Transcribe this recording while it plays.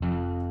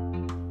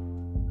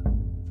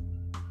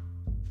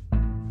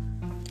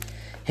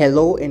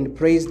Hello and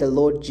praise the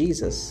Lord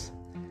Jesus.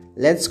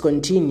 Let's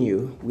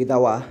continue with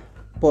our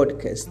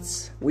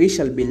podcasts. We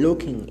shall be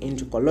looking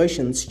into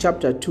Colossians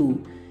chapter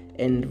 2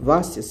 and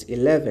verses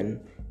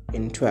 11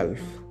 and 12.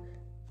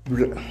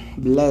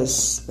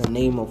 Bless the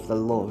name of the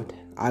Lord.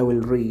 I will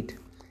read.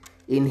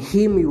 In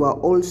him you are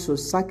also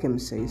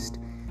circumcised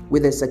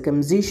with a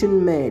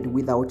circumcision made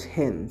without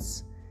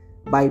hands,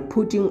 by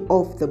putting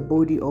off the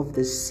body of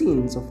the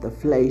sins of the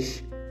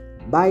flesh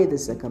by the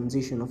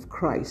circumcision of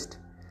Christ,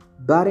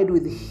 buried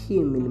with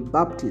him in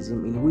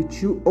baptism, in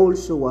which you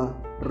also were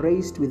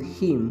raised with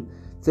him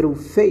through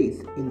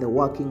faith in the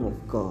working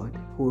of God,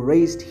 who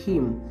raised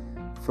him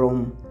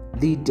from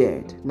the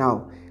dead.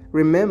 Now,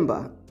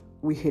 remember,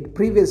 we had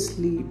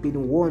previously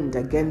been warned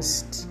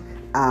against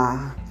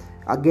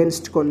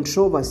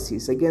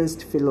controversies,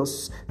 against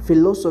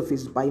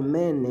philosophies by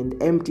men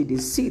and empty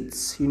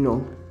deceits. We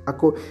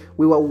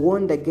were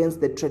warned against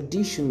the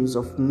traditions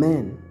of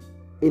men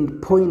and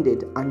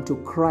pointed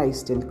unto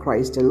Christ and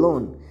Christ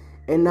alone.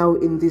 And now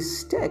in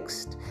this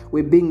text,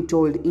 we're being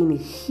told, in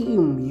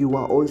him you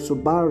are also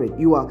buried.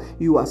 You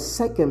are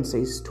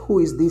circumcised. Who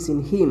is this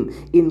in him?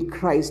 In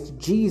Christ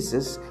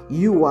Jesus,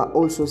 you are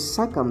also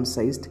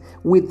circumcised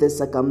with the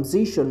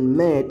circumcision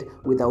made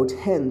without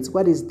hands.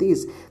 What is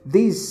this?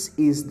 This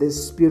is the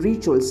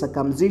spiritual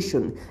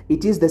circumcision.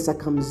 It is the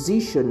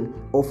circumcision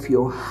of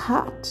your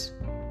heart.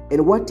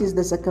 And what is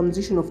the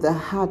circumcision of the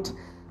heart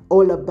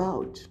all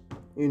about?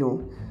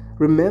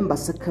 Remember,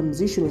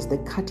 circumcision is the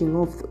cutting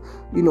off,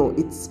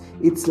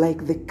 it's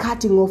like the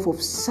cutting off of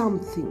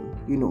something,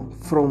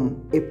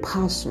 from a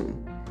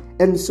person.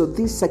 And so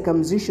this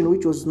circumcision,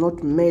 which was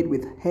not made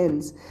with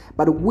hands,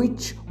 but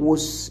which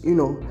was,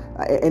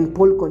 and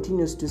Paul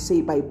continues to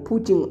say, by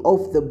putting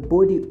off the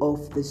body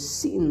of the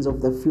sins of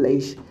the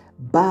flesh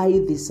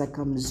by the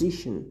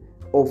circumcision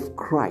of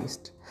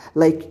Christ.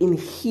 Like in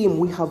him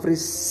we have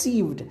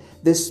received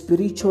the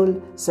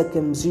spiritual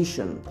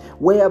circumcision,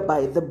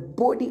 whereby the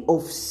body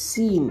of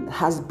sin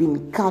has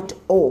been cut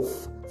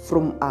off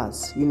from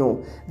us.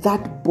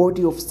 That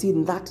body of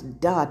sin, that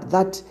dirt,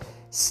 that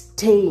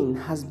stain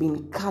has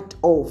been cut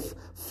off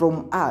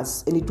from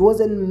us. And it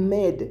wasn't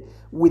made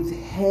with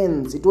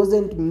hands. It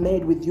wasn't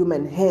made with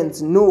human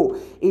hands. No,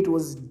 it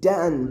was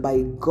done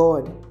by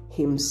God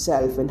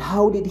himself. And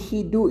how did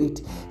he do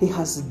it? He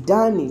has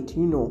done it,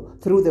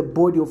 through the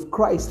body of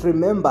Christ.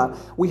 Remember,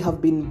 we have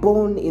been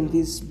born in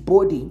this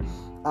body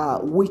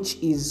which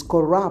is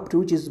corrupt,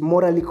 which is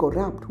morally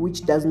corrupt,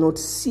 which does not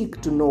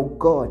seek to know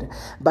God.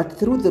 But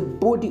through the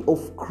body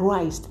of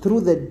Christ,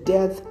 through the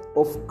death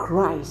of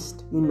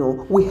Christ,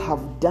 we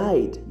have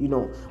died.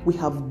 We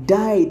have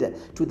died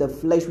to the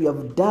flesh. We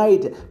have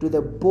died to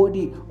the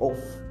body of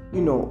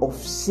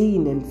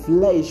sin and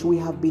flesh. We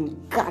have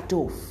been cut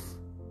off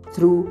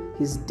through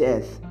his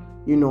death.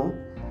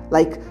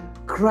 Like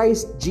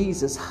Christ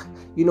Jesus,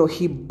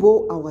 he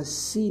bore our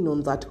sin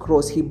on that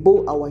cross. He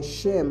bore our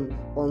shame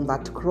on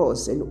that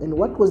cross. And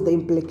what was the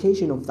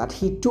implication of that?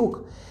 He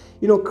took,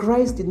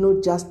 Christ did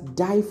not just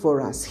die for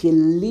us. He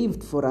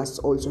lived for us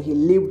also. He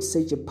lived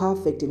such a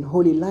perfect and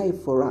holy life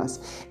for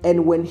us.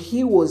 And when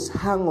he was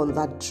hung on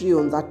that tree,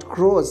 on that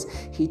cross,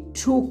 he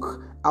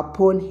took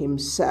upon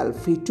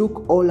himself, he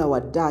took all our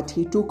dirt,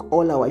 he took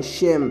all our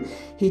shame,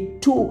 he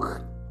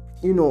took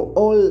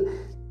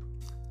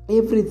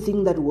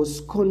everything that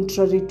was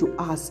contrary to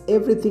us,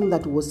 everything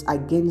that was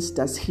against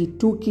us, he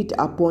took it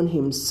upon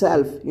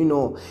himself.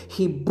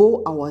 He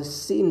bore our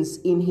sins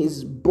in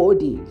his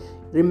body.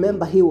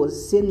 Remember, he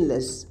was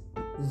sinless,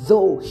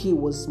 though he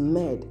was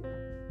made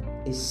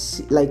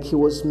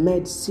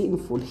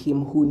sinful,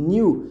 him who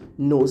knew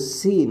no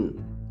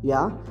sin.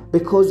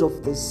 Because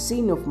of the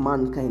sin of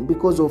mankind,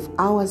 because of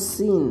our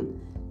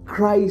sin,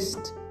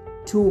 Christ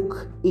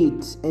took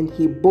it and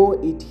he bore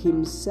it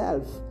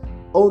himself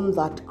on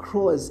that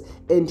cross,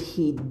 and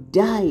he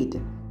died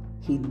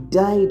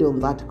on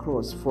that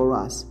cross for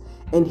us.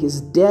 And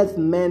his death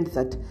meant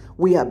that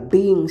we are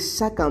being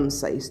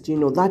circumcised.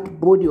 That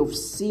body of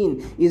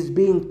sin is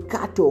being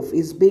cut off,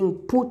 is being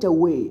put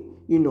away,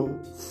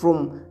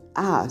 from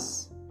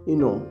us,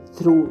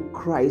 through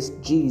Christ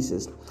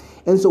Jesus.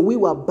 And so we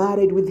were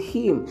buried with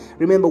him.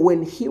 Remember,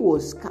 when he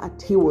was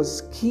cut, he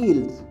was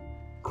killed.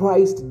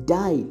 Christ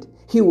died.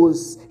 He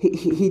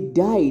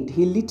died.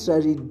 He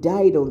literally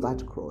died on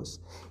that cross.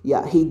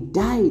 He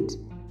died.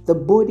 The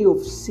body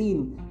of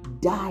sin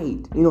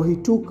died. He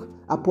took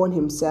upon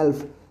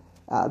himself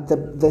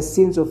the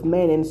sins of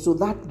men. And so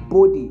that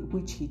body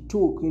which he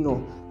took,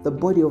 the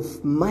body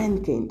of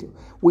mankind,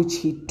 which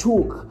he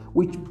took,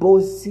 which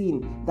bore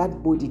sin,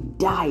 that body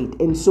died.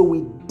 And so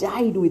we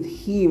died with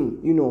him.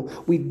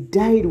 We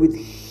died with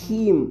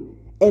him.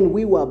 And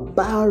we were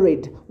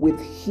buried with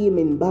him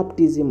in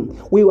baptism.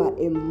 We were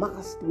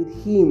immersed with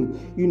him.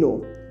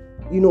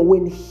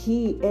 When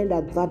he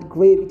entered that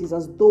grave, it is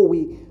as though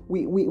we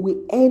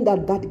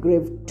entered that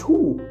grave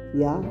too.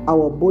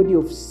 Our body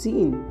of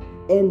sin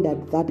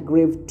entered that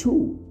grave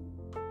too.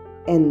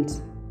 And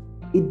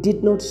it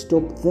did not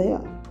stop there,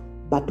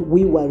 but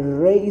we were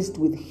raised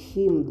with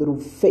him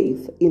through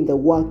faith in the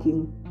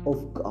working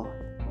of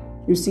God.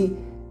 You see,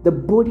 the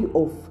body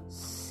of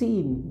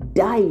sin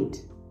died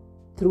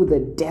through the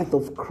death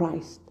of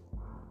Christ.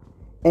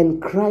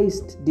 And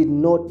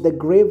the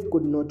grave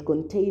could not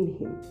contain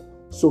him.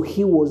 So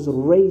he was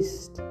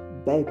raised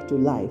back to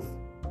life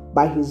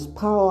by his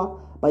power,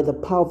 by the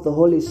power of the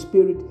Holy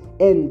Spirit,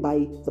 and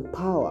by the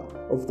power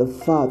of the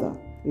Father,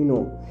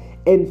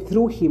 And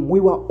through him, we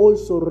were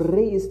also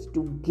raised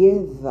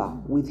together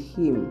with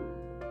him.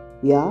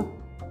 Yeah?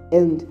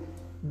 And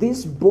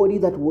this body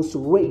that was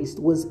raised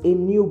was a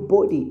new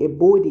body, a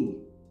body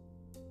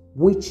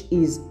which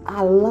is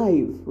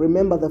alive.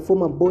 Remember, the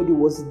former body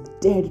was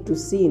dead to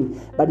sin,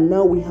 but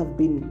now we have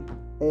been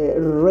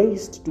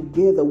raised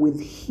together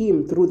with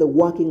him through the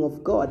working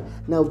of God.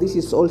 Now, this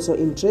is also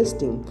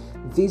interesting.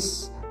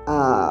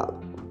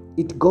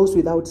 It goes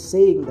without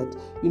saying that,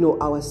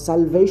 our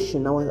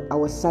salvation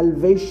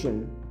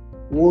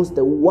was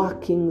the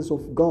workings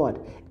of God.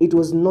 It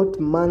was not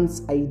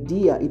man's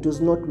idea. It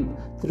was not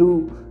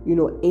through,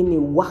 any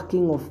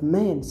working of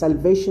man.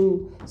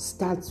 Salvation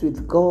starts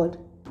with God,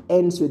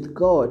 ends with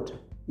God.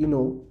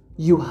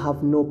 You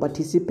have no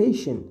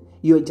participation.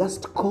 You're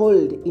just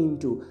called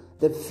into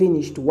the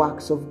finished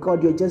works of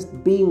God. You're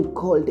just being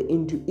called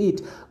into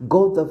it.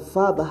 God the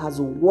Father has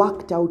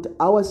worked out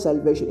our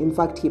salvation. In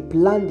fact, he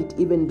planned it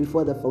even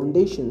before the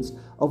foundations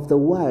of the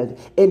world.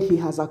 And he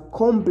has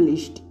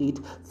accomplished it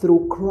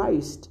through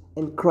Christ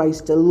and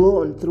Christ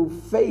alone, through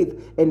faith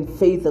and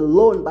faith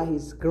alone, by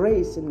his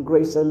grace and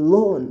grace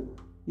alone,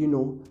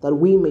 that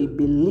we may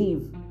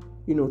believe,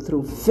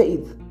 through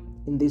faith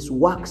in these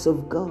works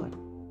of God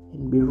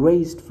and be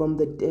raised from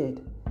the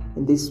dead.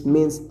 And this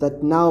means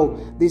that now,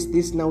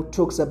 this now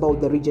talks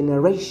about the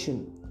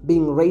regeneration,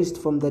 being raised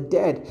from the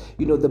dead.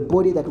 The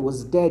body that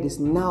was dead is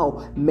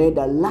now made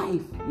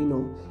alive,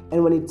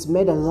 And when it's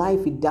made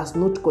alive, it does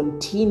not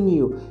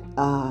continue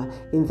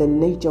in the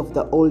nature of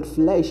the old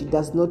flesh. It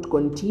does not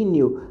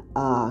continue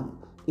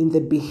in the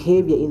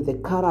behavior, in the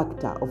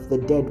character of the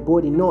dead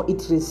body. No,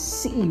 it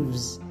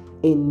receives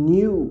a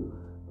new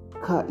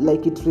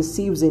it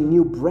receives a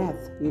new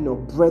breath,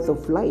 breath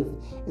of life.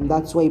 And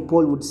that's why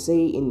Paul would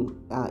say in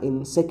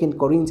 2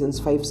 Corinthians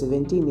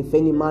 5:17, if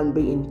any man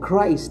be in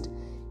Christ,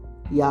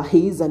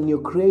 he is a new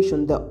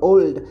creation. The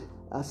old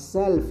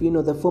self,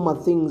 the former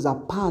things are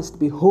past.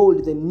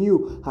 Behold, the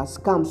new has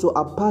come. So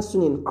a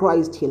person in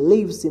Christ, he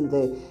lives in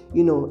the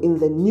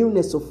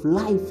newness of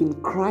life in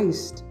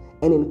Christ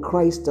and in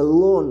Christ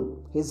alone.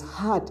 His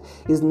heart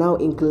is now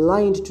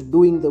inclined to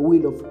doing the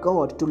will of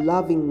God, to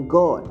loving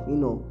God,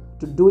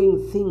 to doing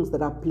things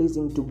that are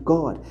pleasing to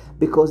God,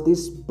 because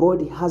this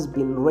body has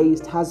been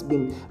raised, has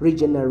been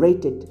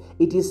regenerated.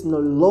 It is no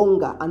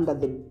longer under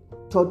the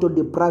total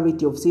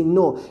depravity of sin.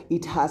 No,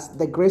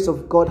 the grace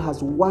of God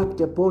has worked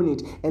upon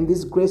it, and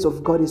this grace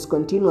of God is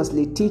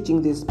continuously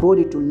teaching this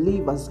body to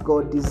live as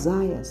God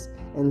desires.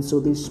 And so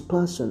this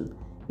person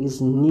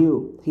is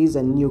new. He's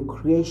a new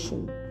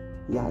creation.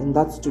 And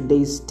that's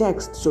today's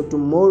text. So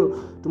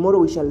tomorrow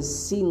we shall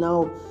see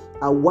now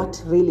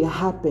what really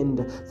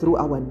happened through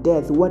our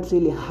death, what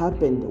really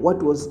happened,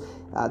 what was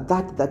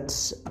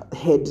that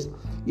had,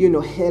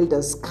 held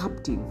us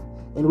captive.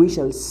 And we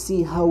shall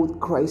see how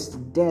Christ's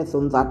death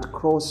on that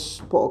cross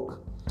spoke.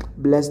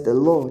 Bless the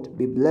Lord.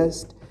 Be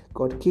blessed.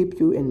 God keep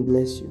you and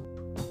bless you.